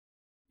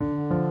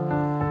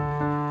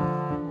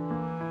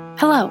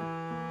Hello,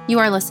 you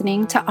are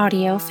listening to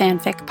Audio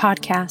Fanfic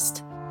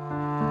Podcast.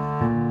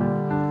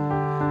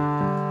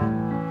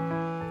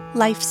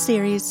 Life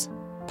Series,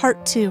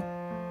 Part 2,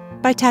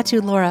 by Tattoo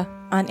Laura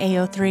on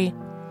AO3.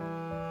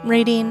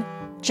 Rating,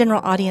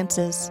 General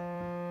Audiences.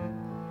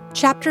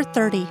 Chapter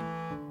 30,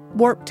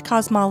 Warped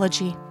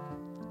Cosmology.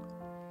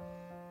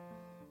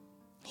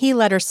 He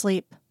let her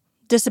sleep,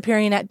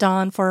 disappearing at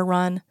dawn for a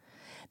run,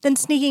 then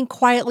sneaking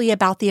quietly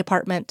about the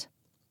apartment.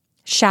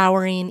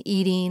 Showering,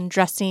 eating,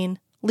 dressing,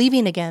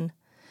 leaving again,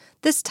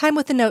 this time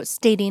with a note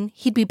stating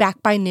he'd be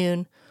back by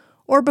noon,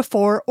 or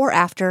before or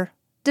after,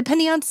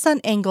 depending on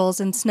sun angles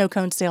and snow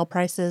cone sale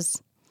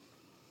prices.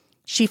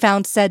 She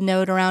found said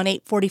note around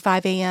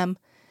 8:45 a.m.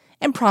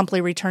 and promptly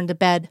returned to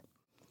bed,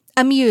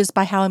 amused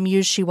by how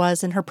amused she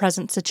was in her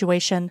present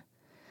situation.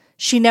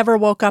 She never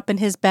woke up in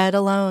his bed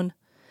alone,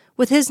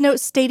 with his note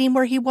stating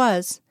where he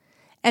was,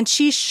 and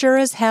she sure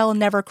as hell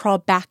never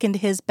crawled back into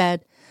his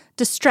bed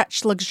to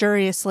stretch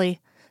luxuriously,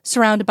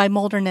 surrounded by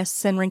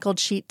molderness and wrinkled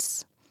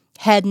sheets,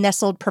 head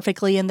nestled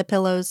perfectly in the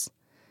pillows.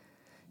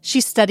 She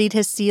studied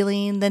his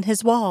ceiling, then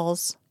his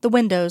walls, the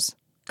windows,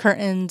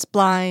 curtains,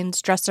 blinds,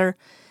 dresser,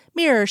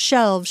 mirror,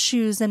 shelves,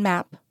 shoes, and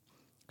map.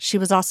 She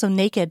was also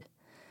naked.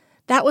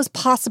 That was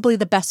possibly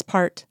the best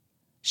part.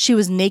 She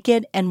was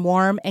naked and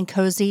warm and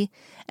cozy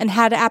and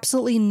had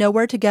absolutely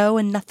nowhere to go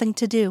and nothing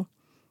to do.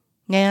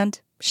 And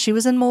she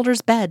was in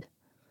Mulder's bed.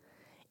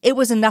 It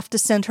was enough to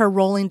send her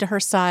rolling to her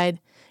side,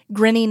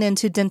 grinning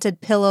into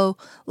dented pillow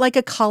like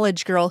a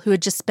college girl who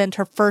had just spent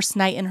her first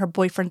night in her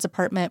boyfriend's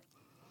apartment.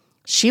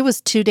 She was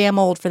too damn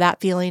old for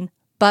that feeling,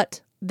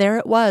 but there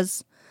it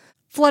was,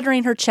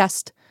 fluttering her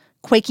chest,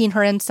 quaking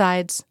her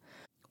insides,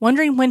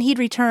 wondering when he'd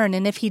return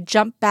and if he'd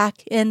jump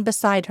back in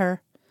beside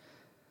her.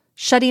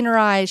 Shutting her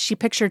eyes, she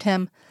pictured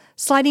him,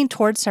 sliding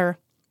towards her,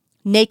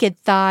 naked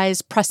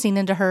thighs pressing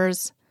into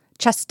hers,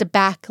 chest to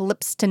back,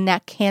 lips to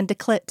neck, hand to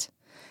clit,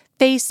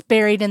 face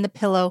buried in the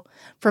pillow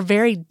for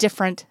very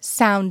different,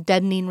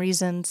 sound-deadening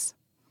reasons.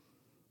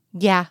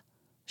 Yeah,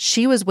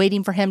 she was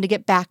waiting for him to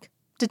get back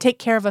to take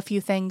care of a few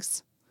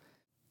things.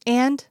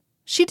 And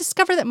she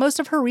discovered that most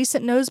of her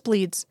recent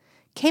nosebleeds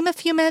came a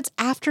few minutes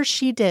after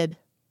she did.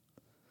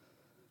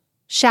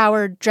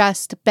 Showered,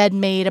 dressed, bed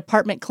made,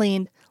 apartment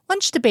cleaned,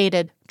 lunch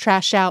debated,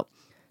 trash out,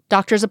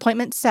 doctor's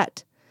appointment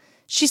set.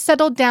 She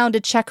settled down to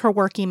check her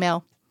work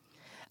email,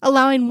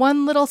 allowing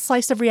one little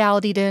slice of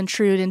reality to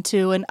intrude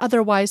into an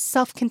otherwise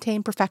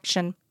self-contained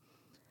perfection.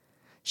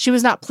 She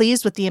was not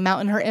pleased with the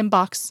amount in her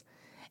inbox,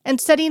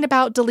 and setting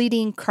about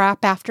deleting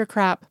crap after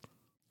crap.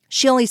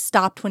 She only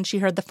stopped when she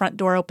heard the front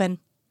door open.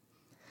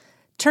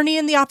 Turning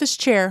in the office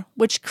chair,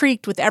 which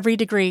creaked with every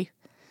degree,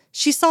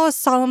 she saw a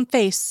solemn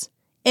face,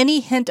 any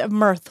hint of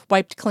mirth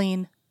wiped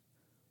clean.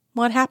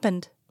 What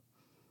happened?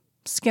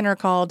 Skinner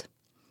called.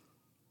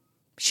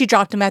 She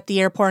dropped him at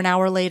the airport an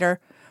hour later,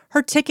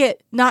 her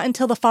ticket not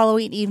until the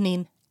following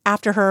evening,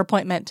 after her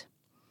appointment.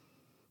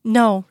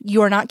 No,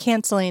 you are not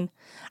canceling.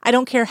 I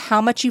don't care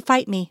how much you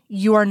fight me,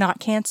 you are not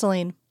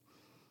canceling.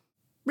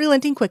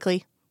 Relenting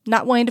quickly,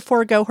 not wanting to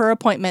forego her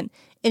appointment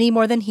any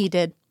more than he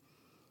did.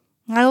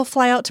 I will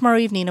fly out tomorrow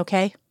evening,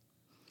 okay?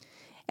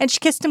 And she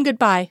kissed him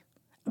goodbye,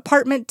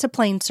 apartment to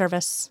plane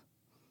service.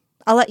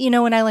 I'll let you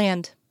know when I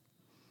land.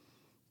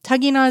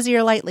 Tugging on his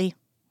ear lightly,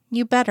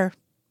 you better.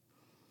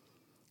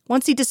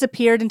 Once he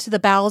disappeared into the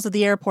bowels of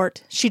the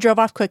airport, she drove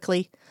off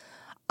quickly,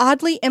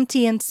 oddly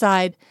empty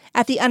inside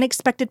at the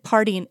unexpected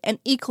parting and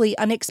equally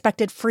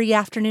unexpected free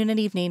afternoon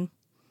and evening.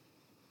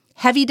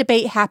 Heavy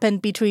debate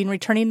happened between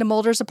returning to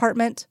Mulder's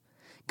apartment,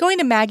 going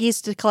to Maggie's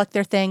to collect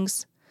their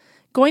things,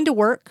 going to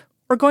work,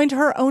 or going to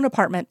her own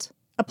apartment,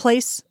 a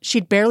place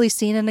she'd barely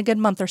seen in a good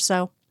month or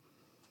so.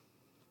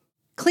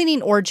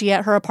 Cleaning orgy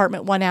at her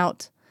apartment won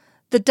out,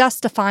 the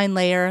dust a fine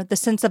layer, the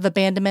sense of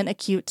abandonment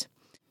acute.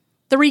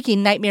 The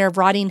reeking nightmare of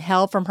rotting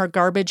hell from her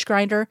garbage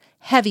grinder,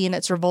 heavy in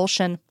its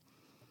revulsion.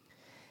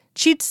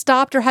 She'd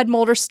stopped or had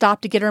Mulder stop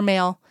to get her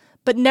mail,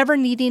 but never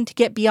needing to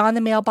get beyond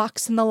the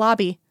mailbox in the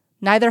lobby,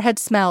 neither had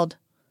smelled.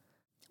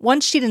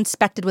 Once she'd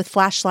inspected with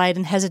flashlight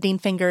and hesitating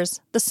fingers,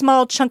 the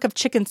small chunk of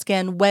chicken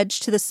skin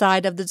wedged to the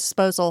side of the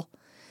disposal.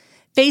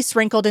 Face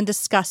wrinkled in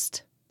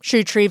disgust. She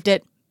retrieved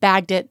it,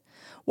 bagged it,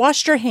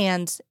 washed her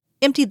hands,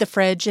 emptied the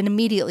fridge, and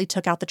immediately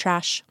took out the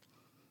trash.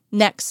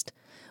 Next,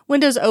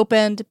 windows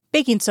opened,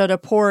 baking soda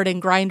poured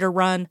and grinder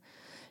run.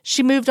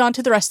 She moved on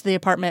to the rest of the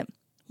apartment,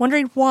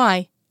 wondering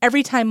why,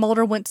 every time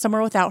Mulder went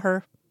somewhere without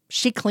her,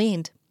 she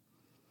cleaned.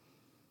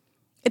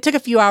 It took a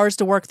few hours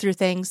to work through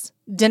things,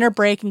 dinner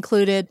break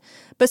included,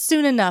 but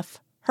soon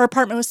enough, her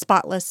apartment was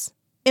spotless,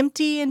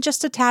 empty and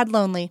just a tad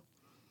lonely.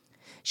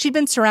 She'd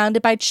been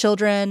surrounded by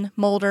children,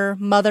 Mulder,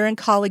 mother, and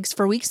colleagues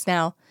for weeks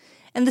now,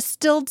 and the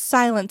stilled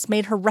silence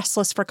made her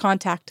restless for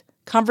contact,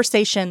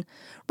 conversation,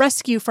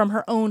 rescue from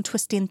her own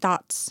twisting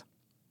thoughts.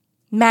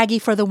 Maggie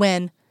for the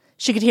win,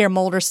 she could hear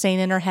Mulder saying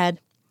in her head.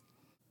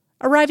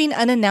 Arriving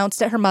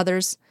unannounced at her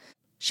mother's,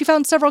 she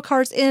found several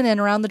cars in and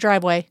around the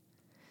driveway.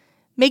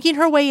 Making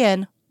her way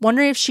in,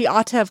 wondering if she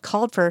ought to have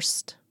called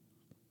first.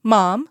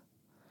 Mom?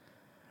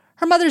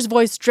 Her mother's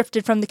voice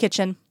drifted from the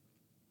kitchen.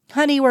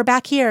 Honey, we're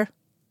back here.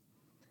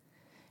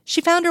 She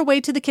found her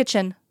way to the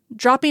kitchen,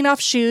 dropping off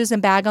shoes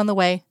and bag on the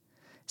way,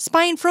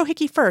 spying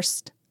Frohickey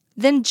first,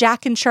 then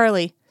Jack and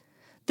Charlie,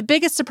 the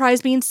biggest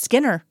surprise being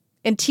Skinner,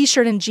 in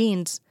t-shirt and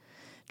jeans,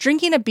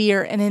 drinking a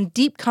beer and in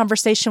deep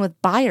conversation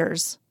with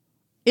buyers.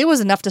 It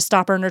was enough to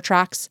stop her in her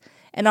tracks,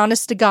 and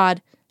honest to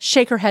God,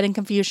 shake her head in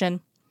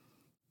confusion.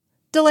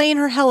 Delaying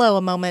her hello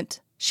a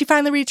moment, she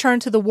finally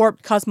returned to the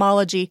warped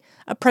cosmology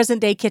of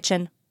present-day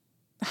kitchen.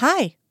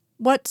 Hi,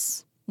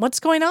 what's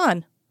going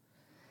on?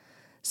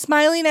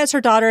 Smiling as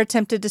her daughter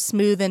attempted to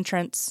smooth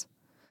entrance.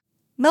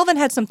 Melvin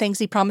had some things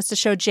he promised to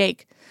show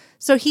Jake,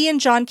 so he and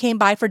John came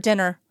by for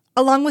dinner,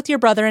 along with your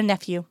brother and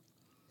nephew.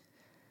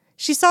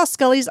 She saw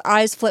Scully's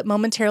eyes flip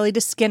momentarily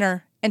to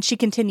Skinner, and she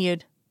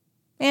continued.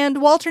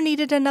 And Walter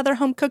needed another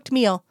home-cooked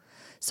meal,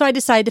 so I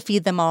decided to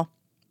feed them all.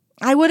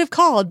 I would have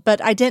called,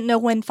 but I didn't know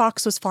when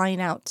Fox was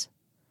flying out.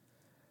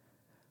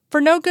 For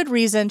no good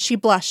reason, she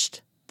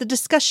blushed. The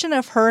discussion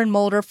of her and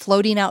Mulder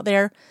floating out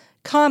there,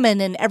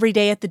 common and every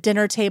day at the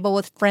dinner table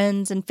with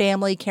friends and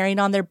family carrying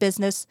on their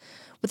business,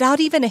 without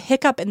even a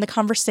hiccup in the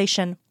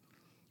conversation.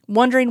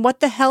 Wondering what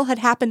the hell had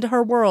happened to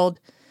her world,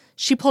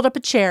 she pulled up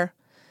a chair,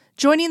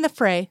 joining the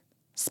fray,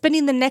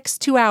 spending the next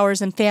 2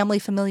 hours in family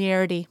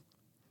familiarity.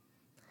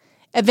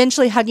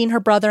 Eventually hugging her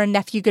brother and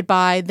nephew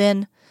goodbye,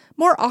 then,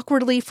 more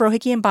awkwardly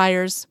Frohickey and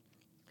Byers,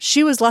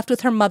 she was left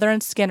with her mother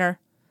and Skinner.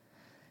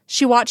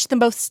 She watched them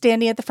both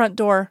standing at the front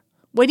door,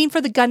 waiting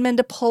for the gunman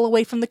to pull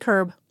away from the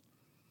curb.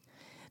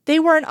 They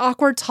were an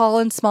awkward tall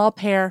and small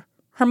pair,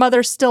 her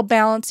mother still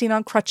balancing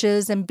on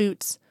crutches and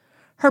boots,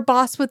 her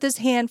boss with his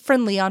hand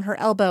friendly on her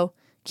elbow,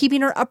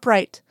 keeping her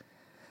upright,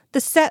 the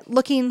set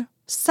looking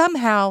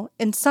somehow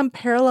in some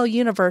parallel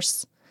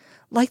universe,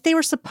 like they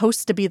were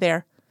supposed to be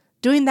there,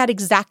 doing that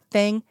exact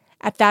thing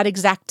at that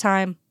exact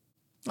time.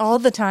 All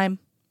the time.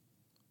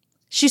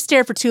 She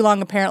stared for too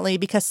long apparently,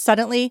 because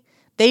suddenly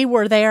they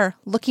were there,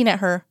 looking at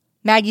her,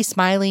 Maggie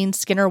smiling,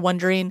 Skinner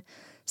wondering,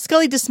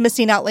 Scully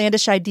dismissing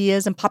outlandish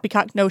ideas and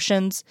poppycock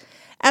notions,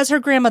 as her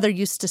grandmother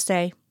used to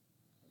say.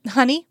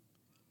 Honey?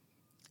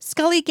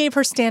 Scully gave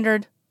her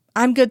standard,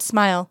 I'm good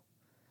smile.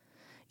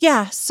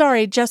 Yeah,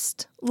 sorry,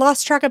 just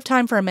lost track of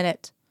time for a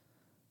minute.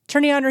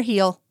 Turning on her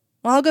heel,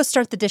 I'll go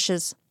start the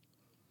dishes.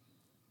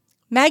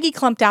 Maggie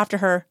clumped after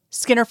her,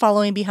 Skinner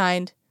following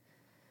behind.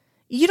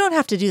 You don't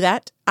have to do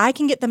that. I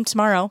can get them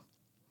tomorrow.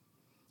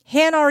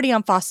 Hand already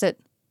on faucet.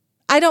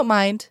 I don't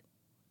mind.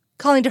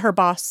 Calling to her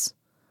boss.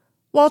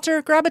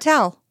 Walter, grab a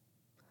towel.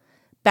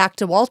 Back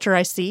to Walter,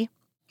 I see,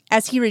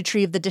 as he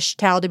retrieved the dish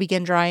towel to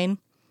begin drying.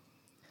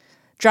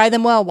 Dry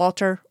them well,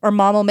 Walter, or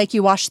Mom will make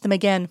you wash them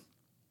again.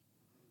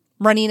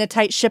 Running a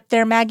tight ship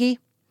there, Maggie?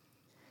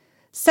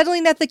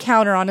 Settling at the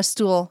counter on a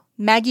stool,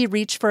 Maggie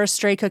reached for a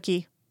stray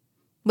cookie.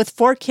 With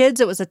 4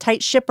 kids, it was a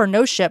tight ship or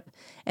no ship,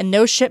 and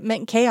no ship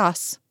meant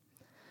chaos.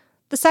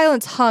 The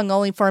silence hung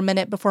only for a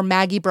minute before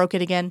Maggie broke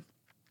it again.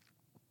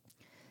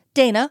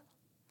 Dana,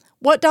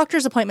 what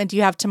doctor's appointment do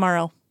you have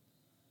tomorrow?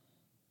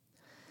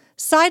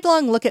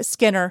 Sidelong look at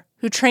Skinner,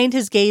 who trained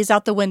his gaze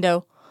out the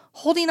window,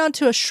 holding on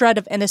to a shred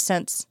of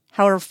innocence,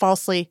 however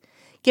falsely,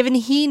 given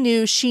he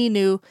knew she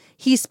knew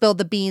he spilled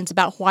the beans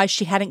about why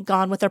she hadn't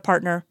gone with her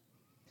partner.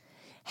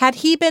 Had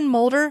he been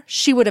Mulder,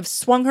 she would have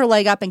swung her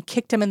leg up and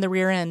kicked him in the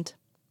rear end.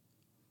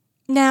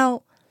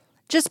 Now,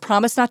 just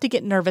promise not to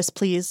get nervous,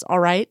 please, all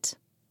right?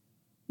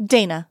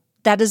 Dana,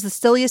 that is the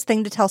silliest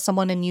thing to tell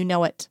someone and you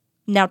know it.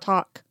 Now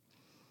talk.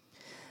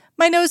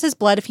 My nose has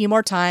bled a few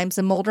more times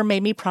and Mulder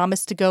made me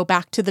promise to go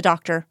back to the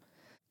doctor.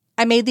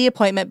 I made the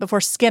appointment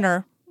before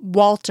Skinner,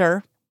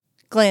 Walter,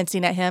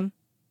 glancing at him.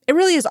 It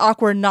really is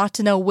awkward not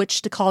to know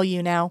which to call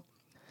you now.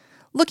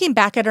 Looking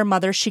back at her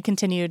mother, she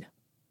continued.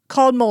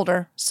 Called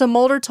Mulder, so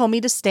Mulder told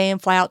me to stay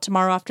and fly out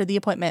tomorrow after the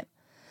appointment.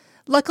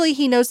 Luckily,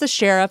 he knows the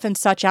sheriff and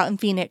such out in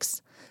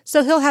Phoenix,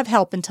 so he'll have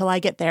help until I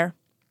get there.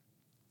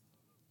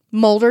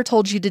 Mulder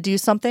told you to do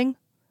something?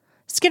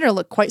 Skinner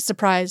looked quite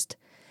surprised,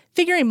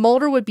 figuring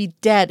Mulder would be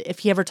dead if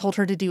he ever told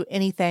her to do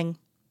anything.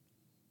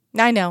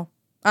 I know.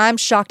 I'm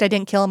shocked I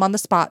didn't kill him on the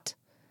spot.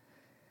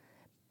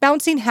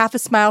 Bouncing half a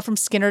smile from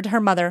Skinner to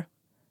her mother.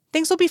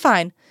 Things will be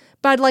fine,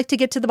 but I'd like to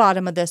get to the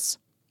bottom of this.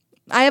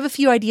 I have a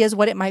few ideas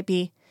what it might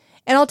be,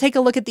 and I'll take a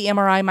look at the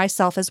MRI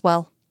myself as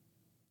well.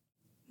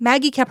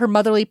 Maggie kept her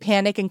motherly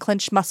panic and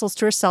clenched muscles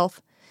to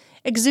herself,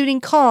 exuding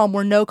calm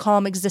where no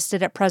calm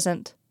existed at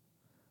present.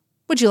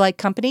 Would you like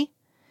company?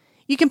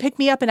 You can pick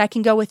me up and I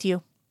can go with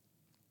you.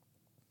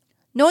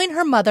 Knowing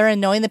her mother and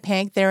knowing the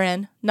panic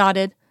therein,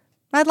 nodded.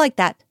 I'd like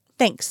that.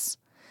 Thanks.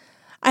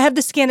 I have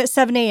the scan at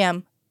 7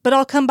 a.m., but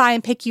I'll come by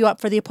and pick you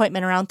up for the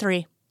appointment around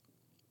 3.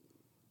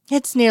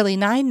 It's nearly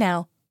 9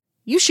 now.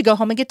 You should go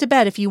home and get to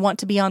bed if you want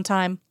to be on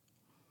time.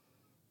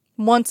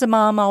 Once a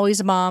mom, always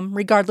a mom,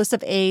 regardless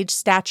of age,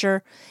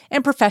 stature,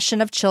 and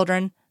profession of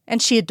children,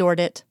 and she adored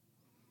it.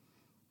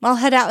 I'll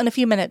head out in a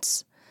few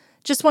minutes.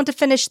 Just want to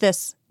finish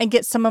this and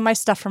get some of my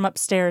stuff from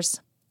upstairs.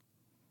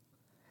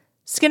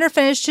 Skinner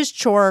finished his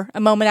chore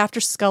a moment after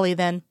Scully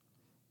then.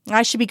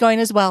 I should be going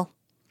as well.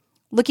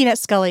 Looking at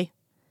Scully.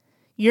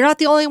 You're not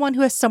the only one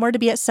who has somewhere to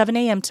be at 7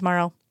 a.m.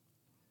 tomorrow.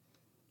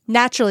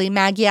 Naturally,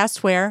 Maggie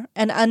asked where,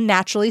 and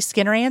unnaturally,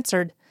 Skinner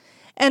answered,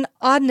 an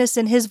oddness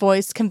in his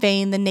voice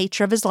conveying the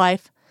nature of his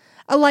life,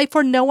 a life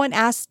where no one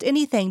asked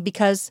anything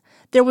because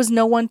there was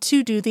no one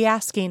to do the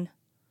asking.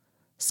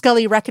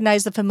 Scully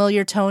recognized the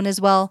familiar tone as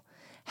well,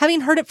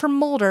 having heard it from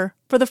Mulder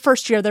for the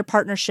first year of their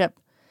partnership,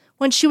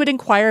 when she would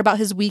inquire about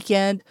his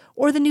weekend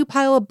or the new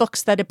pile of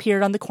books that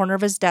appeared on the corner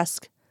of his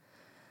desk.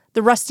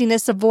 The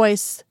rustiness of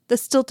voice, the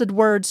stilted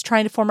words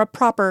trying to form a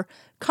proper,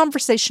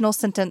 conversational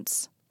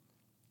sentence.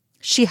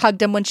 She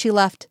hugged him when she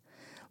left,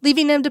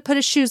 leaving him to put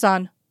his shoes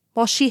on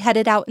while she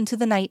headed out into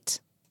the night.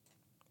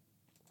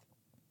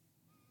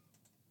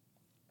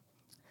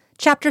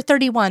 Chapter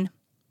 31.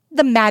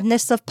 The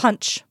Madness of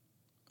Punch.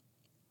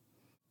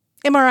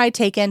 MRI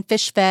taken,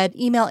 fish fed,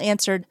 email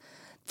answered,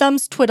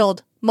 thumbs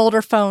twiddled,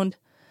 Mulder phoned.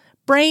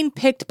 Brain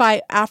picked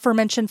by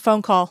aforementioned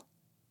phone call.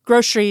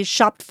 Groceries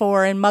shopped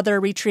for and mother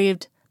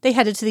retrieved. They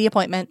headed to the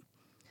appointment.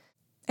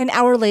 An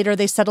hour later,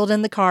 they settled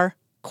in the car,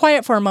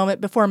 quiet for a moment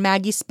before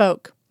Maggie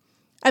spoke,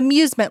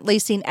 amusement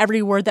lacing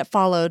every word that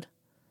followed.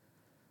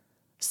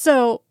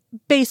 So,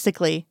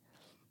 basically,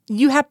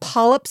 you have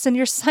polyps in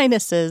your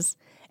sinuses,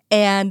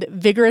 and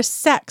vigorous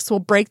sex will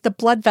break the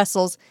blood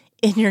vessels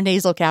in your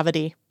nasal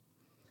cavity.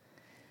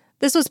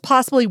 This was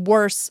possibly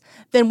worse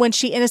than when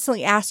she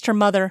innocently asked her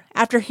mother,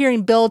 after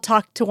hearing Bill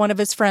talk to one of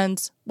his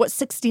friends, what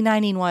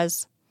 69ing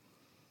was.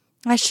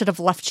 I should have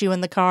left you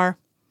in the car.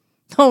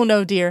 Oh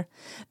no, dear.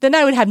 Then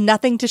I would have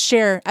nothing to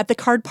share at the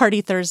card party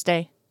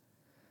Thursday.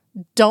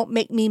 Don't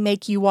make me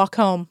make you walk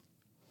home.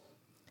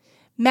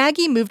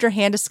 Maggie moved her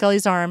hand to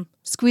Scully's arm,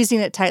 squeezing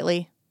it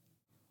tightly.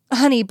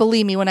 Honey,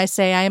 believe me when I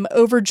say I am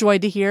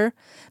overjoyed to hear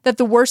that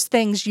the worst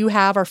things you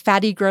have are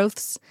fatty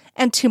growths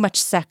and too much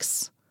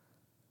sex.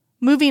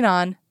 Moving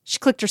on, she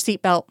clicked her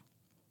seatbelt.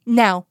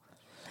 Now,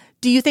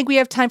 do you think we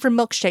have time for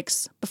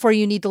milkshakes before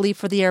you need to leave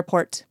for the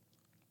airport?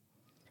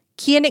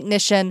 Key in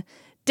ignition,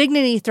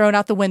 dignity thrown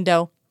out the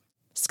window.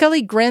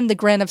 Scully grinned the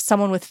grin of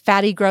someone with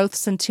fatty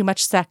growths and too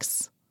much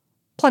sex.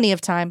 Plenty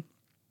of time.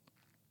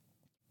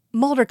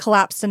 Mulder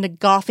collapsed into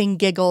goughing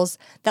giggles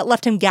that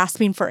left him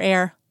gasping for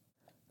air.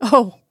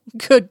 Oh,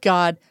 good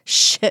God.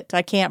 Shit,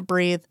 I can't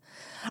breathe.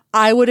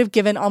 I would have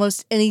given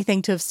almost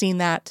anything to have seen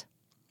that.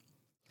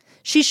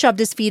 She shoved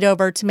his feet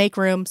over to make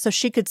room so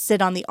she could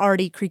sit on the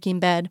already creaking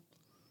bed.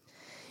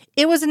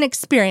 It was an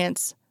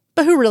experience,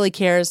 but who really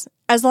cares,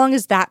 as long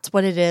as that's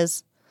what it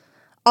is.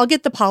 I'll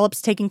get the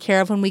polyps taken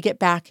care of when we get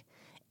back,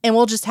 and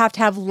we'll just have to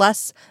have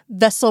less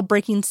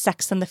vessel-breaking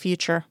sex in the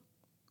future.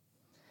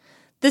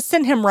 This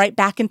sent him right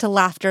back into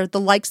laughter, the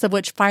likes of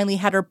which finally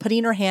had her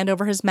putting her hand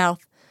over his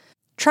mouth,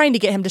 trying to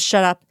get him to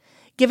shut up,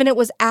 given it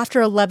was after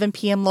 11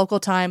 p.m.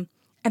 local time,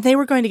 and they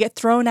were going to get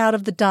thrown out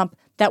of the dump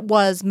that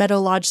was Meadow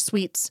Lodge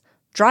Suites.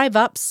 Drive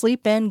up,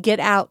 sleep in, get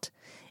out,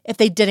 if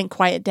they didn't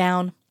quiet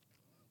down.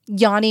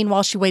 Yawning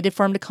while she waited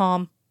for him to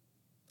calm.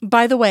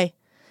 By the way,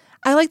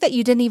 I like that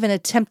you didn't even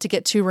attempt to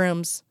get 2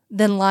 rooms,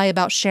 then lie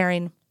about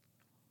sharing.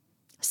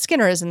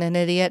 Skinner isn't an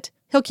idiot.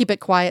 He'll keep it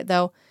quiet,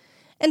 though.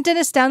 And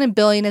Dennis down in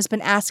billing has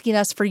been asking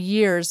us for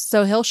years,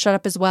 so he'll shut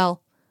up as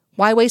well.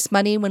 Why waste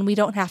money when we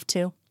don't have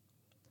to?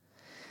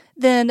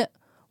 Then,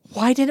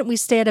 why didn't we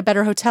stay at a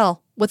better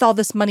hotel with all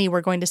this money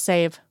we're going to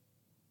save?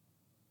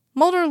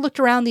 Mulder looked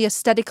around the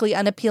aesthetically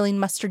unappealing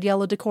mustard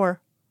yellow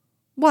decor.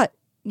 What,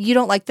 you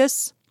don't like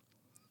this?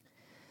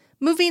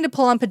 Moving to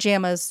pull on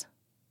pajamas.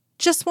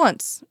 Just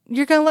once.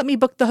 You're going to let me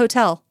book the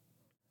hotel.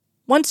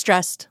 Once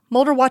dressed,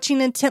 Mulder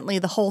watching intently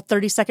the whole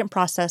 30-second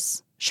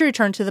process, she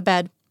returned to the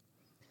bed.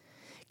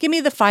 Give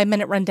me the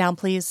 5-minute rundown,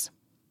 please.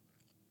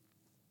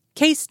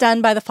 Case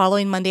done by the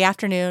following Monday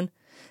afternoon.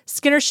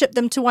 Skinner shipped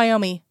them to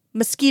Wyoming,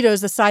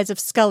 mosquitoes the size of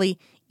Scully,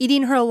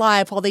 eating her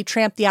alive while they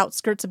tramped the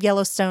outskirts of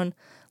Yellowstone,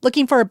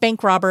 looking for a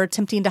bank robber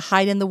attempting to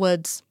hide in the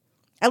woods.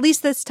 At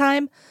least this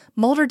time,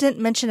 Mulder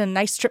didn't mention a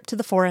nice trip to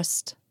the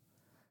forest.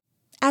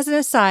 As an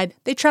aside,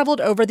 they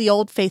traveled over the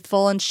Old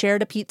Faithful and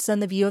shared a pizza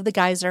in the view of the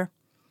geyser.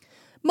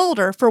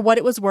 Mulder, for what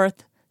it was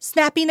worth,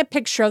 snapping a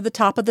picture of the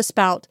top of the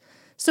spout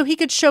so he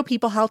could show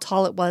people how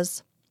tall it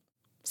was.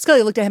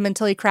 Scully looked at him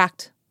until he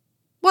cracked.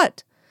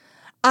 What?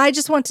 I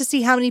just want to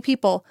see how many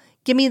people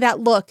give me that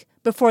look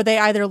before they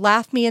either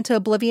laugh me into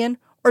oblivion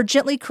or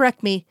gently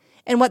correct me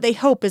in what they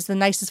hope is the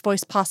nicest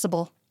voice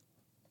possible.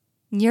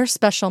 You're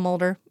special,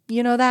 Mulder.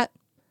 You know that?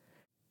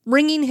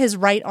 Wringing his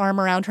right arm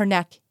around her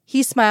neck,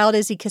 he smiled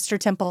as he kissed her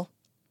temple.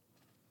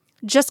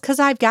 Just 'cause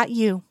I've got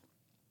you.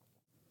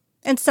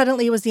 And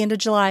suddenly it was the end of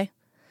July.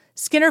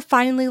 Skinner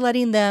finally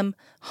letting them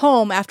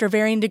home after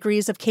varying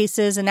degrees of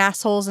cases and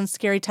assholes and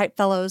scary type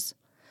fellows.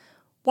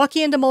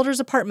 Walking into Mulder's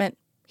apartment,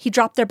 he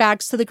dropped their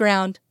bags to the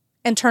ground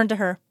and turned to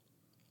her.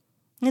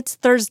 It's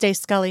Thursday,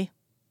 Scully.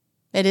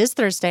 It is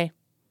Thursday.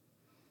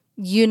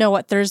 You know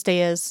what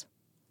Thursday is.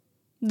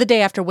 The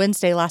day after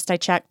Wednesday, last I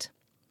checked.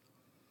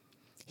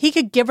 He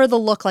could give her the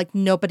look like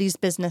nobody's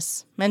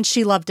business, and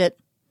she loved it.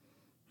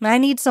 I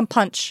need some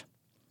punch.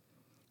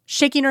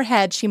 Shaking her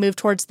head, she moved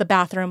towards the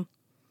bathroom.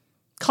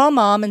 Call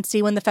Mom and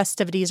see when the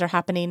festivities are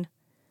happening.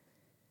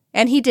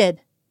 And he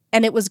did,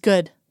 and it was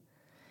good.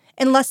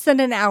 in less than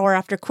an hour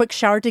after a quick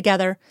shower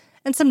together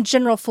and some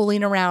general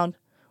fooling around,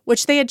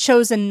 which they had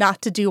chosen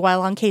not to do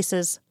while on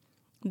cases.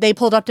 They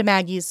pulled up to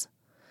Maggie's,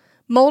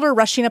 Mulder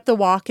rushing up the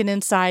walk and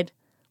inside,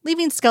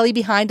 leaving Scully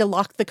behind to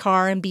lock the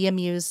car and be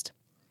amused.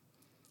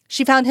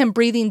 She found him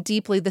breathing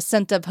deeply the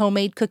scent of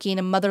homemade cooking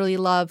and motherly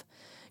love,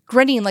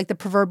 grinning like the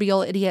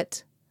proverbial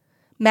idiot.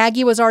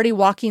 Maggie was already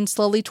walking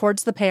slowly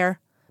towards the pair,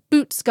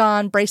 boots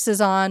gone, braces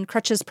on,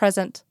 crutches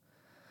present.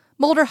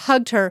 Mulder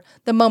hugged her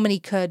the moment he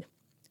could,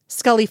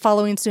 Scully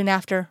following soon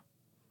after.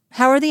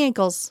 "How are the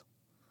ankles?"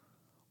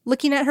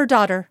 Looking at her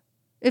daughter.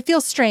 "It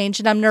feels strange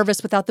and I'm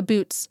nervous without the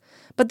boots,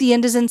 but the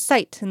end is in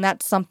sight and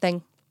that's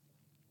something."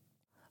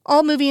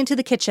 All moving into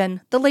the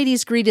kitchen, the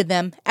ladies greeted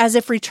them as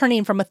if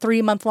returning from a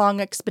 3-month-long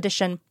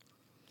expedition.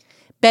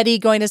 Betty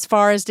going as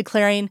far as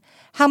declaring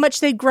how much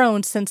they'd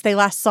grown since they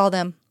last saw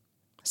them.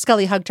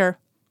 Scully hugged her.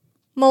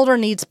 "Mulder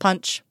needs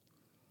punch."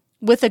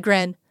 With a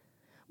grin.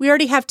 "We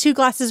already have 2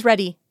 glasses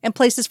ready and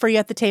places for you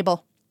at the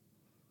table."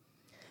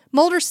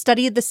 Mulder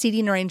studied the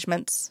seating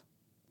arrangements.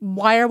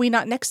 Why are we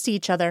not next to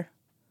each other?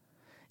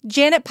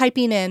 Janet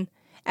piping in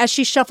as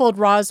she shuffled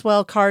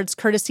Roswell cards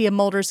courtesy of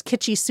Mulder's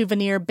kitschy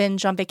souvenir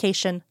binge on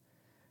vacation.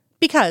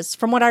 "Because,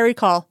 from what I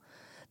recall,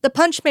 the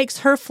punch makes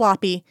her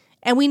floppy,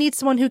 and we need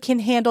someone who can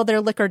handle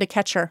their liquor to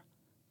catch her,"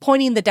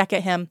 pointing the deck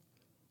at him.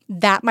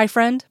 "That, my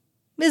friend,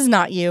 is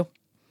not you."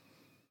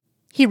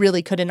 He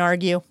really couldn't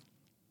argue.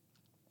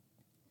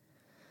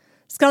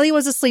 Scully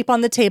was asleep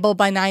on the table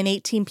by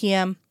 9:18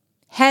 p.m.,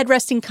 head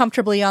resting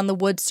comfortably on the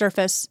wood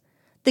surface,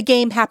 the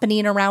game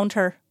happening around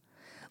her.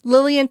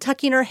 Lillian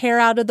tucking her hair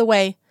out of the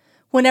way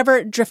whenever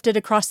it drifted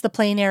across the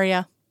plain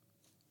area.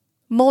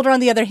 Mulder, on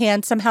the other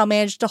hand, somehow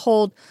managed to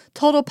hold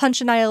total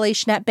punch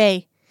annihilation at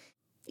bay,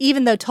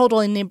 even though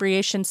total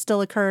inebriation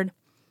still occurred.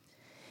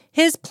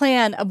 His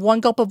plan of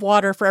 1 gulp of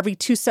water for every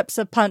 2 sips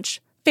of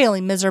punch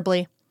failing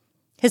miserably.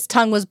 His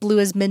tongue was blue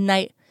as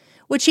midnight,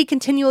 which he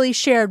continually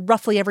shared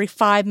roughly every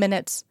 5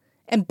 minutes,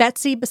 and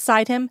Betsy,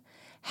 beside him,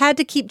 had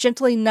to keep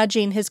gently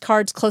nudging his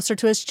cards closer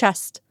to his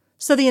chest,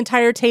 so the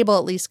entire table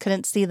at least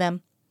couldn't see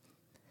them.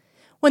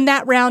 When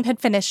that round had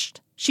finished,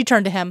 she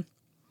turned to him.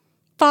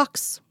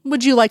 "Fox,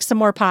 would you like some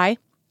more pie?"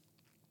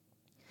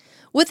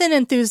 With an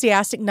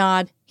enthusiastic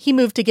nod, he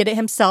moved to get it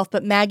himself,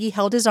 but Maggie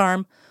held his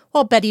arm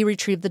while Betty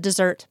retrieved the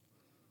dessert.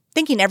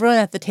 Thanking everyone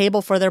at the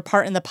table for their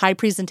part in the pie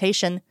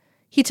presentation,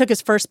 he took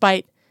his first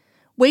bite,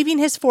 waving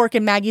his fork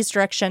in Maggie's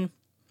direction.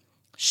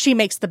 "She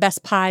makes the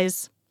best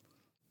pies."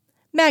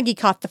 Maggie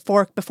caught the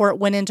fork before it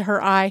went into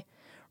her eye,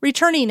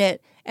 returning it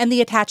and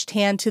the attached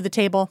hand to the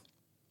table.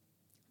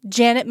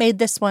 "Janet made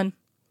this one."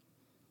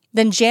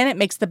 "Then Janet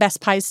makes the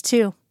best pies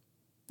too."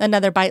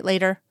 Another bite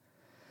later.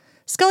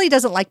 "Scully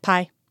doesn't like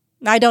pie.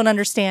 I don't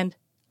understand.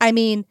 I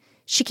mean,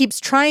 she keeps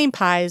trying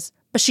pies,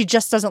 but she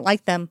just doesn't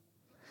like them.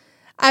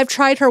 I've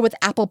tried her with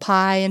apple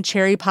pie and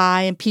cherry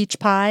pie and peach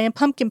pie and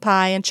pumpkin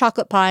pie and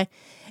chocolate pie,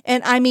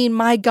 and I mean,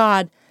 my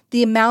God,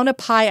 the amount of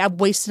pie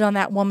I've wasted on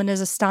that woman is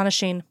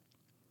astonishing.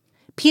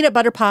 Peanut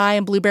butter pie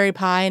and blueberry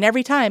pie, and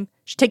every time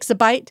she takes a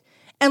bite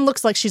and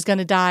looks like she's going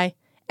to die,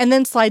 and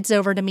then slides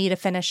over to me to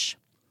finish."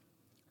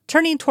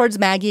 Turning towards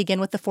Maggie again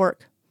with the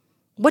fork.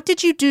 "What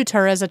did you do to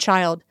her as a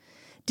child?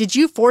 Did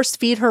you force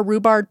feed her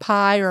rhubarb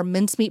pie or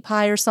mincemeat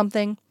pie or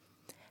something?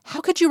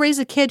 How could you raise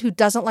a kid who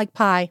doesn't like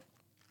pie?"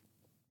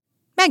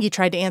 Maggie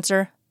tried to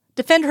answer,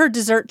 defend her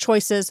dessert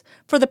choices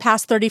for the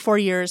past 34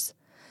 years,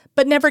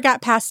 but never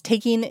got past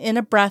taking in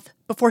a breath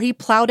before he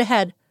plowed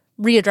ahead,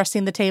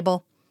 readdressing the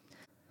table.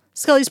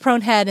 Scully's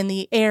prone head and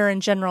the air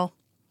in general.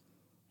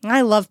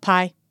 "I love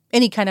pie,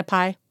 any kind of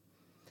pie.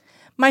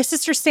 My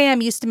sister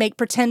Sam used to make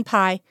pretend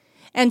pie,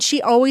 and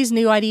she always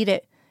knew I'd eat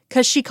it,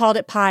 'cause she called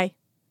it pie.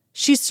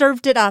 She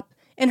served it up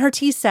in her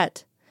tea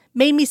set,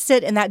 made me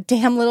sit in that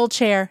damn little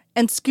chair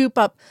and scoop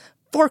up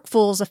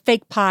forkfuls of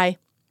fake pie.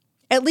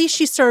 At least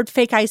she served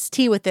fake iced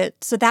tea with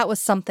it, so that was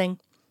something.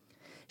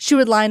 She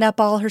would line up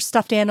all her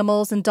stuffed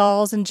animals and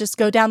dolls and just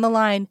go down the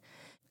line,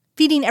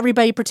 feeding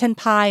everybody pretend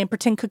pie and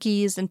pretend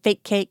cookies and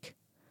fake cake.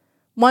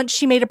 Once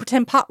she made a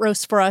pretend pot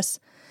roast for us,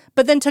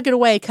 but then took it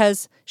away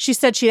 'cause she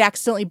said she'd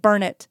accidentally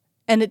burn it,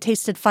 and it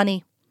tasted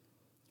funny."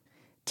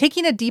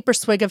 Taking a deeper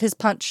swig of his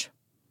punch.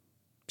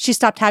 "She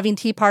stopped having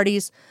tea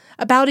parties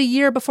about a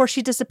year before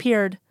she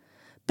disappeared.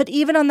 But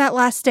even on that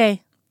last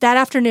day, that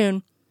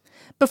afternoon,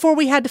 before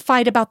we had to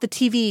fight about the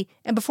TV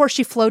and before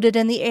she floated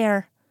in the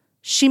air,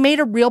 she made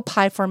a real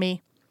pie for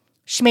me.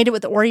 She made it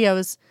with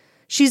Oreos.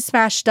 She's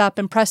smashed up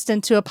and pressed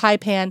into a pie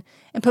pan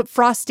and put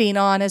frosting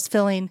on as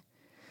filling.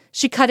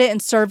 She cut it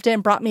and served it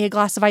and brought me a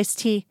glass of iced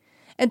tea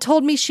and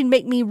told me she'd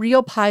make me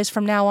real pies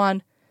from now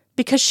on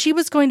because she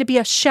was going to be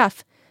a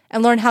chef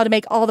and learn how to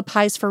make all the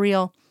pies for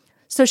real,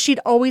 so she'd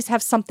always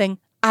have something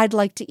I'd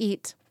like to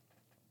eat."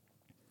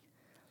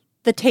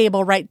 The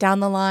table right down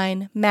the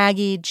line,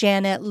 Maggie,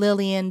 Janet,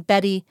 Lillian,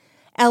 Betty,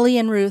 Ellie,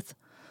 and Ruth,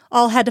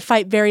 all had to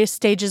fight various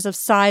stages of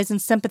sighs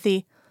and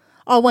sympathy,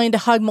 all wanting to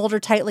hug Mulder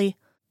tightly,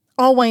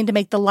 all wanting to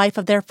make the life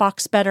of their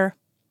Fox better.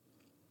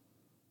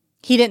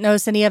 He didn't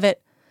notice any of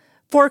it,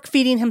 fork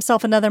feeding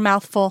himself another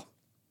mouthful.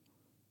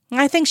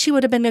 I think she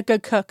would have been a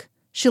good cook.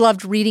 She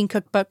loved reading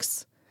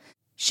cookbooks.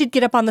 She'd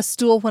get up on the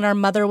stool when our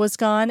mother was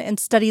gone and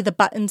study the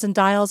buttons and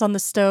dials on the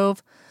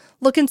stove,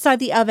 look inside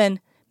the oven,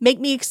 make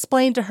me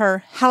explain to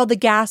her how the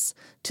gas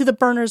to the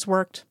burners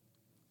worked.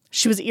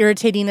 She was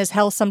irritating as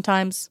hell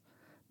sometimes,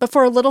 but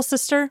for a little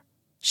sister,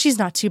 she's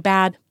not too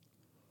bad.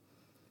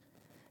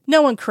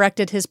 No one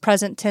corrected his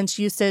present tense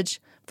usage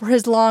for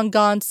his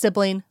long-gone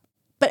sibling,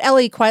 but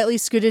Ellie quietly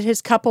scooted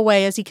his cup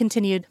away as he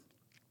continued.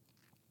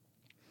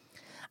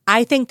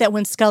 I think that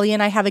when Scully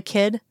and I have a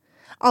kid,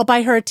 I'll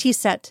buy her a tea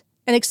set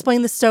and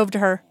explain the stove to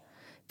her,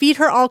 feed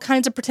her all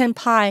kinds of pretend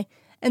pie,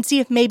 and see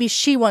if maybe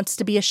she wants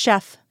to be a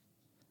chef.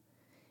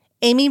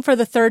 Aiming for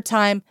the third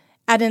time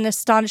at an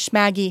astonished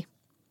Maggie.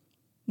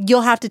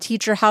 You'll have to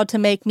teach her how to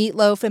make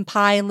meatloaf and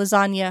pie and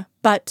lasagna,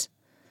 but,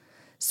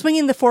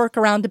 swinging the fork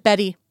around to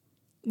Betty,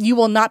 you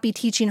will not be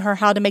teaching her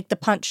how to make the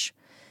punch.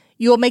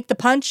 You will make the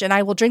punch and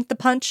I will drink the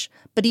punch,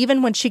 but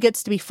even when she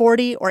gets to be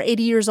 40 or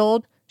 80 years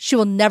old, she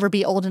will never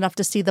be old enough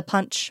to see the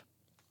punch.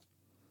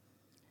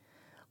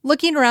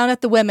 Looking around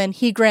at the women,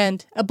 he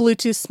grinned, a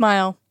Bluetooth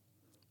smile.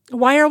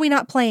 Why are we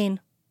not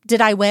playing?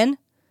 Did I win?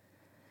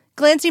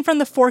 Glancing from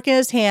the fork in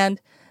his hand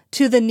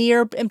to the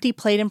near empty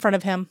plate in front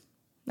of him.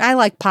 I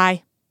like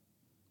pie.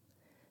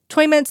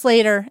 20 minutes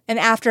later, and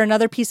after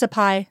another piece of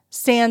pie,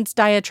 sans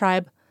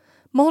diatribe,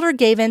 Mulder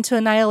gave in to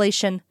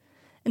annihilation,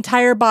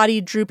 entire body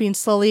drooping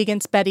slowly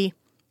against Betty,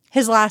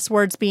 his last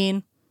words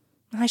being,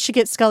 I should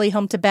get Scully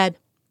home to bed.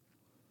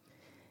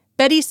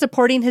 Betty,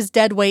 supporting his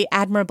dead weight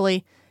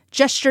admirably,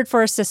 gestured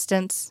for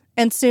assistance,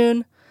 and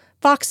soon,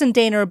 Fox and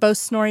Dana were both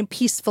snoring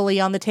peacefully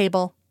on the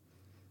table.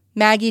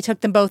 Maggie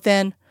took them both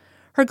in,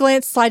 her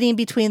glance sliding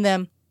between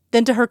them,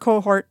 then to her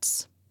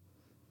cohorts.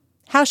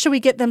 How should we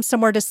get them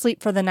somewhere to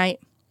sleep for the night?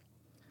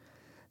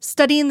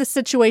 Studying the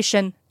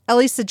situation,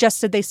 Ellie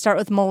suggested they start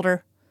with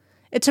Mulder.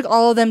 It took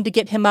all of them to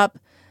get him up,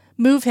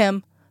 move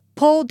him,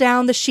 pull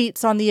down the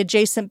sheets on the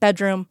adjacent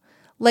bedroom,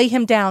 lay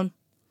him down,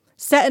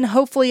 set an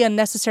hopefully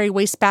unnecessary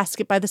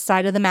wastebasket by the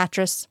side of the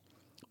mattress,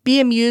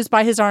 be amused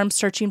by his arms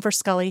searching for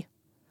Scully.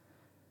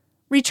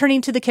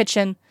 Returning to the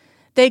kitchen,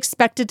 they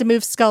expected to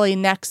move Scully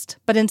next,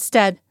 but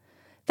instead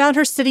found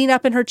her sitting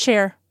up in her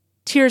chair,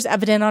 tears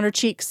evident on her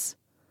cheeks.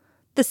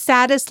 The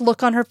saddest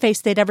look on her face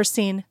they'd ever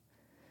seen.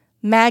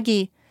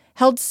 Maggie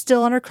held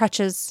still on her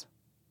crutches.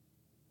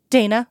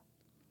 Dana?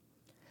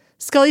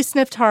 Scully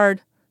sniffed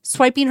hard,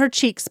 swiping her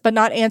cheeks but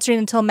not answering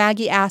until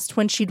Maggie asked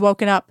when she'd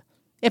woken up,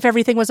 if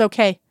everything was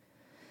okay,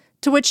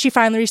 to which she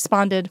finally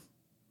responded,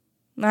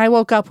 I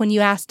woke up when you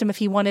asked him if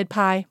he wanted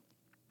pie.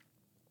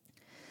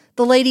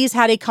 The ladies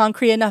had a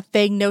concrete enough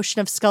vague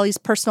notion of Scully's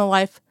personal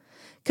life,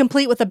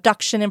 complete with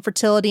abduction,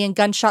 infertility, and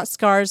gunshot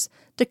scars,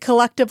 to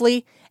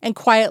collectively and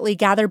quietly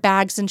gather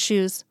bags and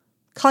shoes,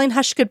 calling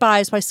hushed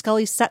goodbyes while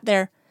Scully sat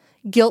there,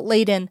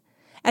 guilt-laden,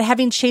 at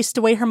having chased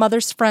away her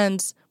mother's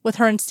friends with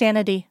her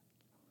insanity.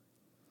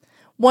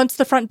 Once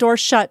the front door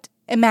shut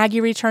and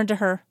Maggie returned to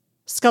her,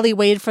 Scully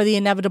waited for the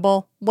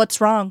inevitable,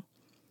 what's wrong?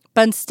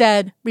 But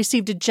instead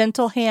received a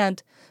gentle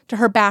hand to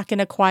her back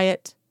and a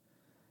quiet,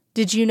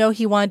 did you know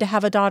he wanted to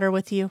have a daughter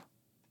with you?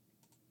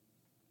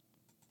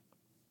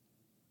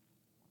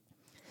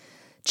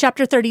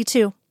 Chapter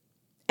 32.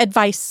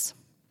 Advice.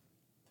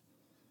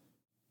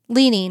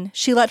 Leaning,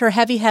 she let her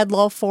heavy head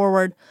loll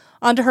forward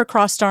onto her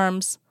crossed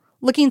arms,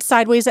 looking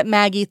sideways at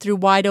Maggie through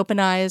wide-open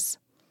eyes.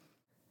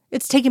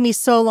 It's taken me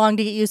so long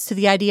to get used to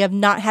the idea of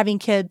not having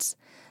kids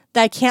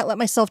that I can't let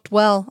myself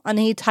dwell on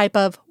any type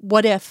of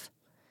what if.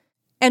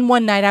 And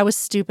one night I was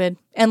stupid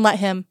and let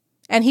him,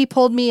 and he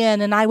pulled me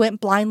in and I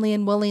went blindly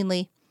and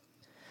willingly,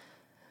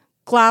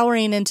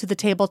 glowering into the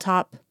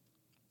tabletop.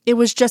 It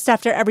was just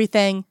after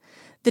everything,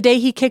 the day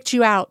he kicked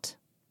you out,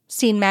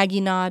 seeing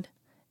Maggie nod,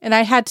 and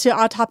I had to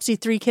autopsy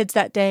 3 kids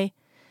that day,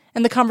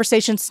 and the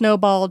conversation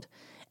snowballed,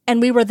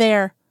 and we were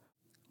there.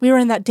 We were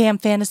in that damn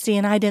fantasy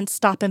and I didn't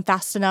stop him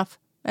fast enough,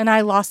 and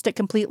I lost it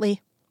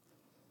completely.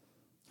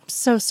 I'm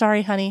so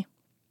sorry, honey.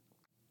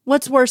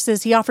 What's worse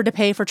is he offered to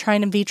pay for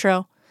trying in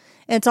vitro,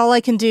 and it's all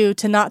I can do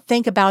to not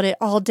think about it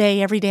all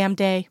day, every damn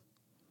day.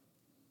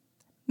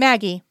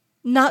 Maggie,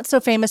 not so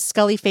famous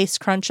Scully face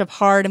crunch of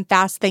hard and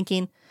fast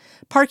thinking,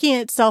 parking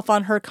itself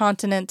on her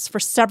countenance for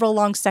several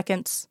long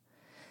seconds,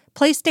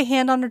 placed a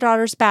hand on her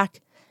daughter's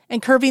back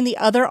and curving the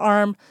other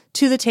arm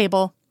to the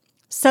table,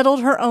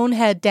 settled her own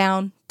head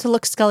down to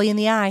look Scully in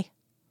the eye.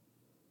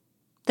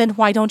 Then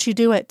why don't you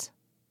do it?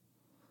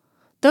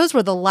 Those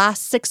were the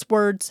last 6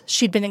 words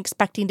she'd been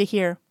expecting to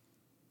hear.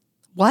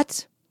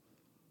 What?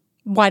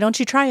 Why don't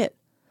you try it?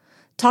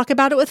 Talk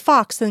about it with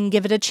Fox and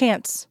give it a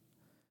chance.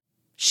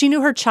 She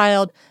knew her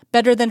child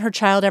better than her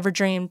child ever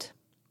dreamed.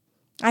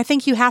 I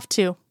think you have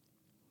to.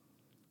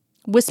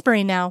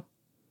 Whispering now.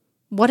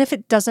 What if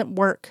it doesn't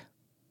work?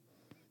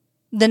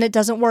 Then it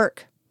doesn't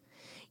work.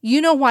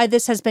 You know why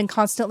this has been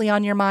constantly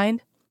on your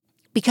mind?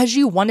 Because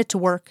you want it to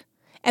work,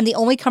 and the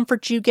only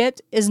comfort you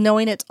get is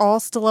knowing it's all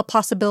still a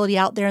possibility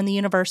out there in the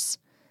universe.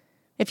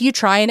 If you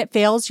try and it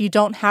fails, you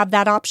don't have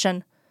that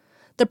option.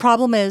 The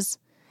problem is,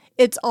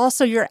 it's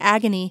also your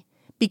agony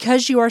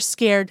because you are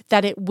scared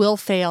that it will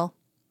fail.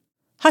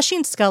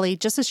 Hushing Scully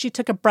just as she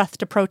took a breath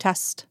to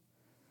protest.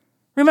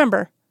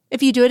 Remember,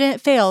 if you do it and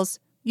it fails,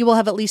 you will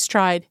have at least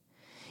tried.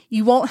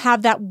 You won't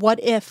have that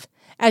what if,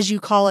 as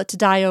you call it, to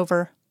die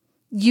over.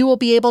 You will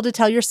be able to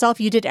tell yourself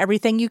you did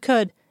everything you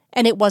could,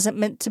 and it wasn't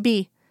meant to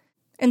be.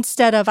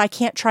 Instead of, I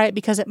can't try it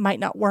because it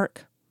might not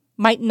work.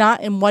 Might not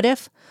and what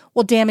if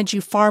will damage you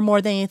far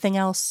more than anything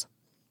else.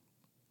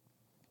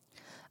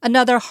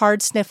 Another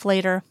hard sniff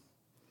later.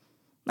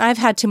 I've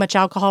had too much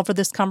alcohol for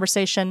this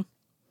conversation.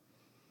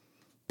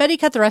 Betty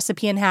cut the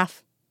recipe in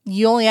half.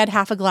 You only had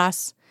half a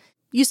glass.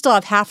 You still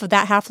have half of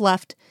that half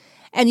left,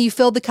 and you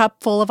filled the cup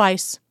full of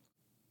ice.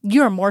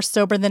 You are more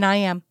sober than I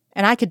am,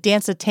 and I could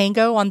dance a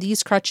tango on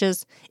these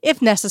crutches,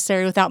 if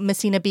necessary, without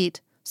missing a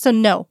beat. So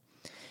no,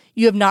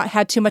 you have not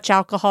had too much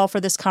alcohol for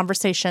this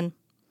conversation.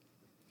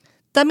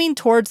 Thumbing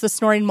towards the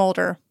snoring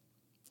Mulder.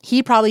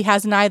 He probably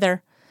hasn't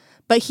either,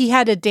 but he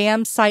had a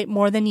damn sight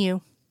more than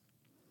you.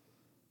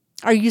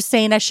 Are you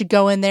saying I should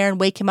go in there and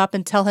wake him up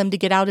and tell him to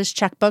get out his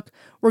checkbook?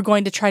 We're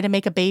going to try to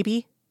make a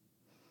baby?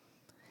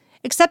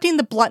 Accepting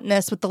the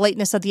bluntness with the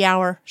lateness of the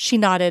hour, she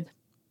nodded.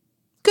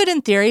 Good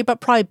in theory,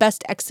 but probably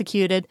best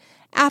executed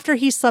after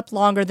he slept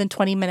longer than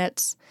 20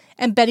 minutes,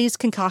 and Betty's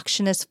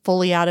concoction is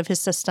fully out of his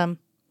system.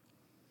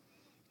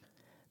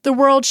 The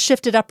world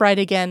shifted upright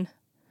again.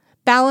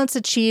 Balance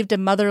achieved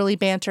in motherly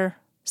banter.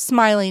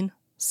 Smiling,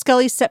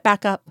 Scully sat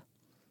back up.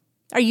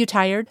 Are you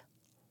tired?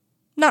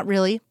 Not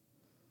really.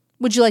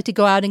 Would you like to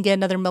go out and get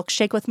another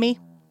milkshake with me?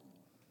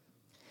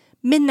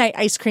 Midnight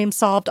ice cream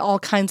solved all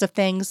kinds of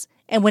things,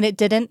 and when it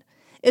didn't,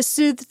 it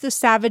soothed the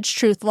savage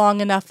truth long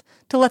enough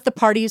to let the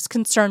parties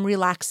concerned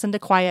relax into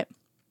quiet.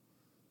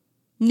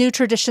 New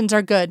traditions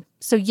are good,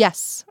 so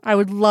yes, I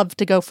would love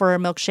to go for a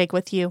milkshake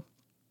with you.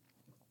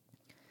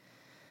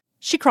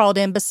 She crawled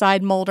in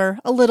beside Mulder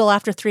a little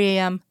after 3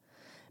 a.m.,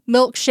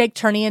 milkshake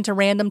turning into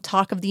random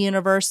talk of the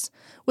universe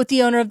with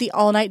the owner of the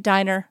all-night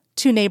diner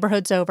 2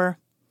 neighborhoods over.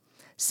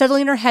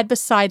 Settling her head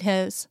beside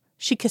his,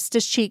 she kissed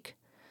his cheek,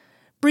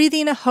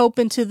 breathing a hope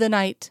into the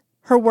night.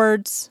 Her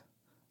words,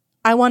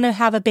 I want to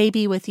have a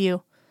baby with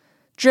you,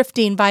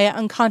 drifting via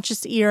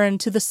unconscious ear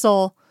into the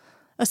soul,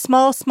 a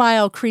small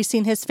smile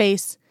creasing his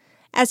face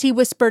as he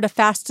whispered a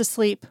fast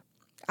asleep,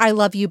 I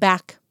love you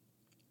back.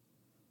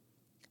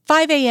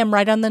 5 a.m.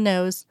 right on the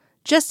nose,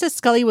 just as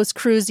Scully was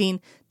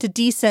cruising to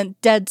decent,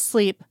 dead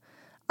sleep,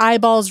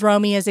 eyeballs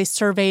roaming as they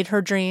surveyed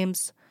her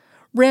dreams.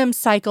 REM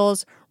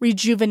cycles,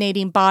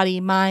 rejuvenating body,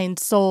 mind,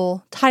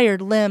 soul,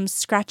 tired limbs,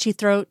 scratchy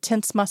throat,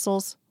 tense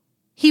muscles.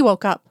 He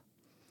woke up.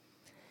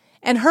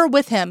 And her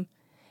with him,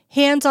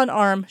 hands on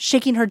arm,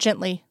 shaking her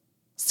gently.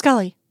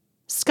 Scully,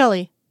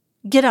 Scully,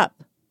 get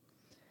up.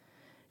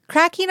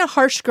 Cracking a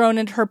harsh groan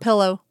into her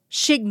pillow,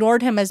 she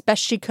ignored him as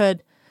best she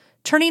could,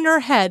 turning her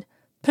head,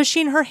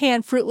 pushing her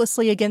hand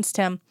fruitlessly against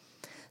him,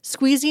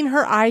 squeezing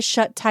her eyes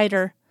shut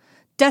tighter,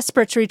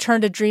 desperate to return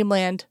to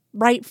dreamland,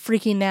 right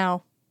freaking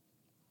now.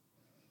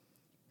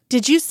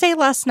 Did you say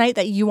last night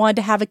that you wanted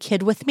to have a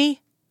kid with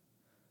me?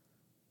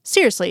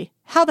 Seriously,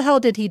 how the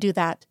hell did he do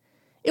that?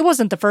 It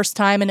wasn't the first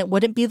time, and it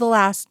wouldn't be the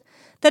last,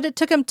 that it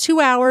took him 2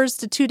 hours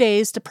to 2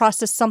 days to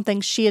process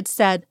something she had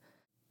said.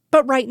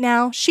 But right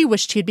now, she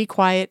wished he'd be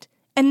quiet,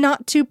 and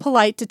not too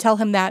polite to tell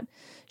him that.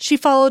 She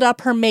followed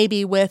up her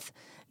maybe with,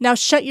 now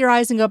shut your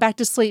eyes and go back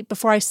to sleep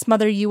before I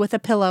smother you with a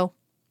pillow.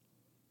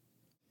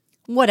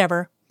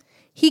 Whatever.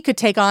 He could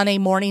take on a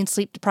morning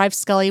sleep-deprived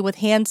Scully with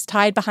hands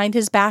tied behind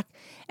his back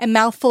and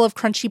mouth full of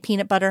crunchy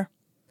peanut butter.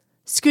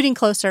 Scooting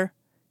closer,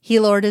 he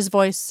lowered his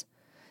voice,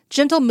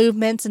 gentle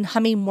movements and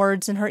humming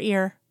words in her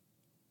ear.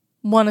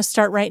 Want to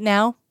start right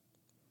now?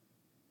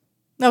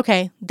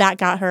 Okay, that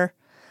got her.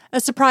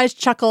 A surprised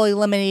chuckle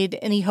eliminated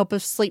any hope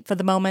of sleep for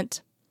the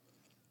moment.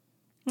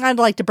 I'd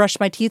like to brush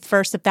my teeth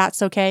first, if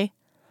that's okay.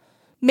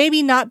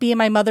 Maybe not be in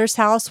my mother's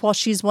house while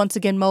she's once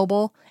again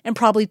mobile and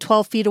probably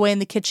 12 feet away in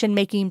the kitchen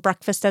making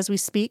breakfast as we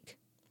speak.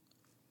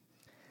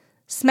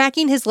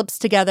 Smacking his lips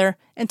together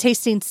and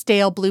tasting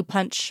stale blue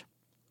punch.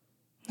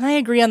 I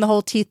agree on the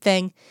whole teeth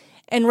thing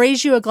and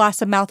raise you a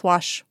glass of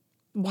mouthwash.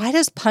 Why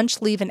does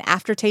punch leave an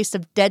aftertaste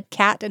of dead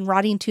cat and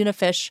rotting tuna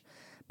fish,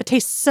 but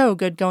tastes so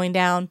good going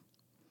down?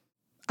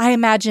 I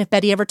imagine if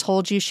Betty ever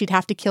told you she'd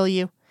have to kill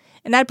you,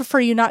 and I'd prefer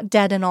you not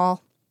dead and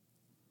all.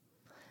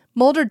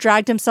 Mulder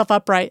dragged himself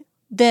upright,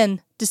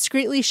 then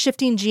discreetly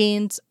shifting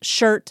jeans,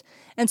 shirt,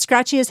 and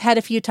scratching his head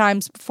a few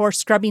times before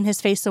scrubbing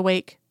his face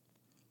awake.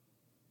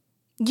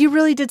 You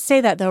really did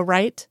say that though,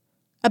 right?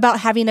 About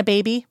having a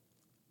baby?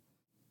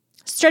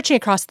 Stretching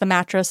across the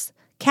mattress,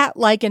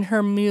 cat-like in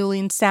her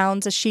mewling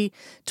sounds as she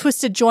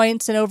twisted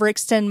joints and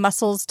overextended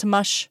muscles to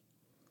mush.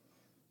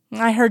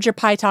 I heard your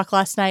pie talk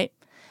last night,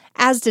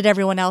 as did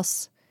everyone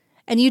else,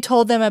 and you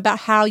told them about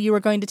how you were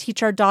going to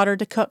teach our daughter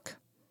to cook.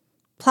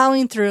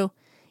 Plowing through,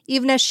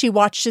 even as she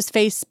watched his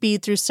face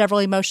speed through several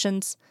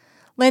emotions,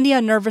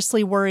 Landia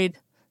nervously worried,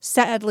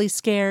 sadly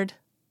scared.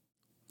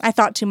 I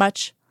thought too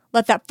much,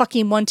 let that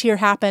fucking one tear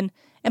happen,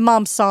 and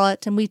Mom saw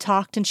it, and we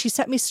talked, and she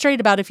set me straight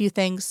about a few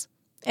things.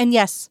 And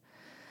yes,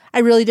 I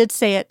really did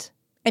say it.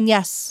 And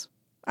yes,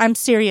 I'm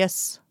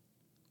serious.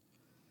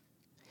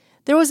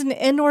 There was an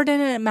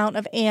inordinate amount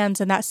of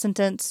ands in that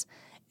sentence.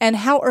 And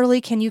how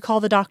early can you call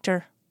the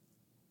doctor?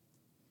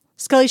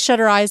 Scully shut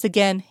her eyes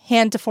again,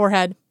 hand to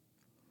forehead.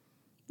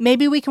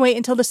 Maybe we can wait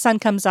until the sun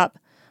comes up,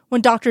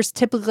 when doctors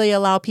typically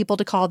allow people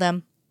to call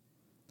them.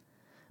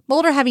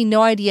 Mulder, having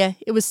no idea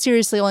it was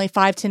seriously only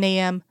 5:10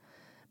 a.m.,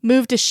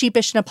 moved to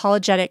sheepish and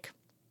apologetic.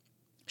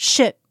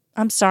 Shit,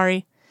 I'm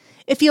sorry.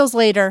 It feels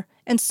later,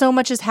 and so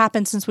much has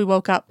happened since we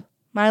woke up.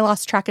 I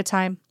lost track of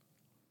time.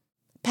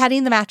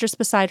 Patting the mattress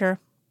beside her.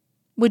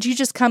 Would you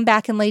just come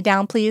back and lay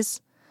down,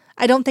 please?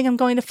 I don't think I'm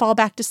going to fall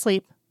back to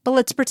sleep, but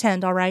let's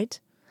pretend, all right?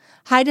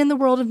 Hide in the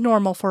world of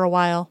normal for a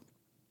while.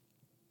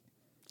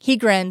 He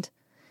grinned.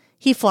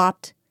 He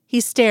flopped. He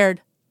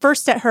stared,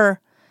 first at her,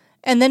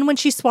 and then when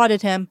she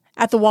swatted him,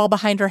 at the wall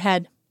behind her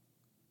head.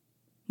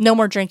 No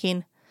more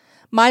drinking.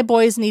 My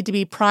boys need to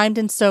be primed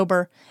and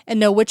sober and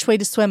know which way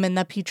to swim in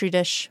the petri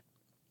dish.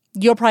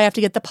 You'll probably have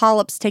to get the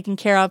polyps taken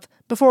care of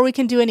before we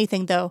can do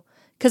anything, though,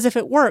 because if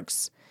it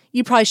works,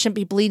 you probably shouldn't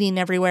be bleeding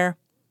everywhere.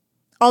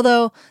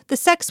 Although, the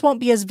sex won't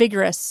be as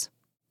vigorous.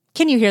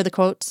 Can you hear the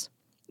quotes?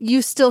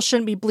 You still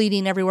shouldn't be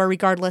bleeding everywhere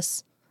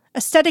regardless.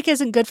 Aesthetic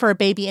isn't good for a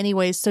baby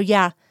anyways, so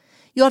yeah,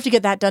 you'll have to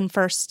get that done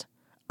first.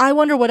 I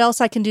wonder what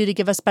else I can do to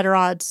give us better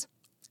odds.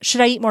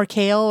 Should I eat more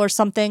kale or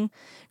something?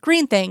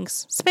 Green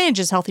things. Spinach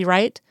is healthy,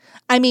 right?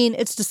 I mean,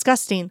 it's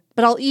disgusting,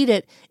 but I'll eat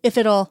it if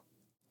it'll...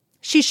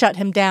 She shut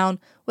him down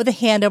with a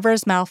hand over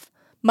his mouth,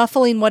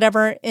 muffling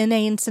whatever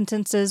inane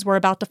sentences were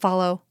about to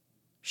follow.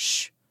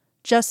 Shh.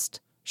 Just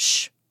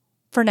shh.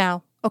 For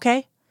now,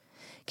 okay?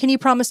 Can you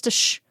promise to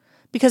shh?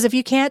 Because if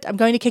you can't, I'm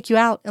going to kick you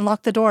out and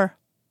lock the door.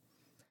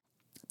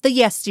 The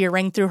yes, dear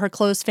rang through her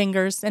closed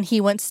fingers, and he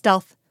went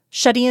stealth,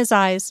 shutting his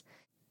eyes,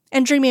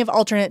 and dreaming of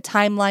alternate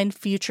timeline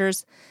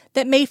futures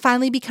that may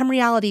finally become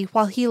reality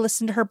while he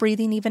listened to her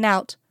breathing even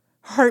out,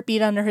 her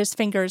heartbeat under his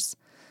fingers,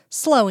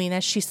 slowing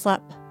as she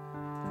slept.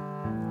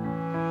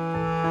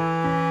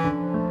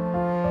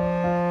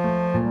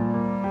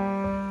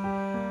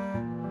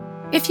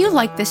 If you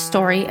like this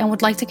story and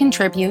would like to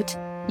contribute,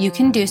 you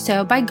can do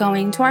so by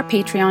going to our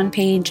Patreon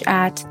page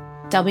at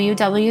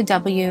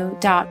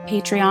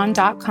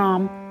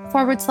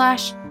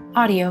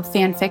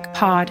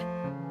www.patreon.com/audiofanficpod.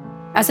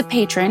 As a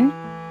patron,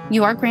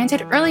 you are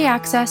granted early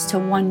access to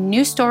one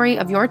new story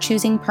of your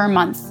choosing per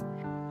month.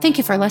 Thank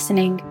you for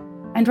listening,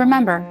 and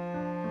remember,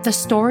 the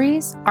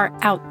stories are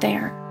out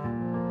there.